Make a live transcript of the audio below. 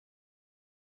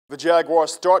The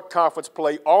Jaguars start conference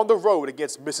play on the road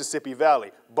against Mississippi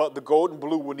Valley, but the Gold and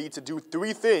Blue will need to do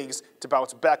three things to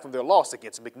bounce back from their loss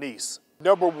against McNeese.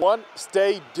 Number one,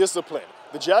 stay disciplined.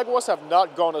 The Jaguars have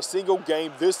not gone a single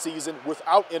game this season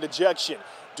without an ejection.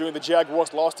 During the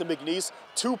Jaguars' loss to McNeese,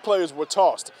 2 players were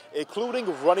tossed, including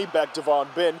running back Devon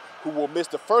Ben, who will miss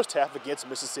the first half against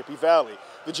Mississippi Valley.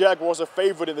 The Jaguars are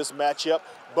favored in this matchup,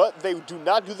 but they do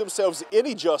not do themselves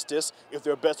any justice if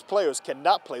their best players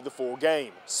cannot play the full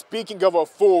game. Speaking of a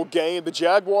full game, the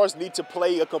Jaguars need to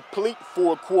play a complete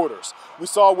 4 quarters. We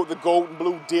saw what the Gold and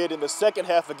Blue did in the second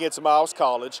half against Miles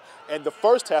College and the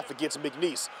first half against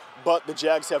McNeese, but the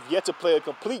Jags have yet to play a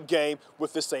complete game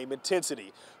with the same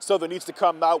intensity. Southern needs to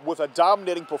come out with a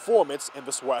dominating performance in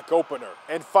the SWAC Opener.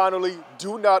 And finally,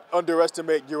 do not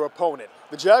underestimate your opponent.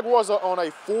 The Jaguars are on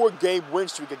a 4-game win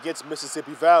streak against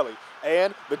Mississippi Valley,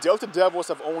 and the Delta Devils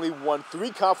have only won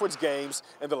 3 conference games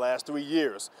in the last 3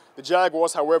 years. The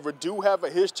Jaguars, however, do have a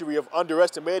history of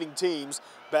underestimating teams.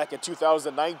 Back in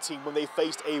 2019, when they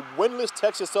faced a winless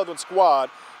Texas Southern squad,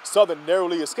 Southern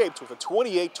narrowly escaped with a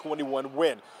 28-21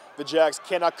 win. The Jags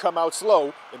cannot come out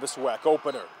slow in the SWAC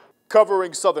Opener.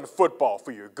 Covering Southern football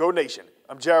for your Go Nation,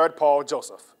 I'm Jared Paul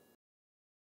Joseph.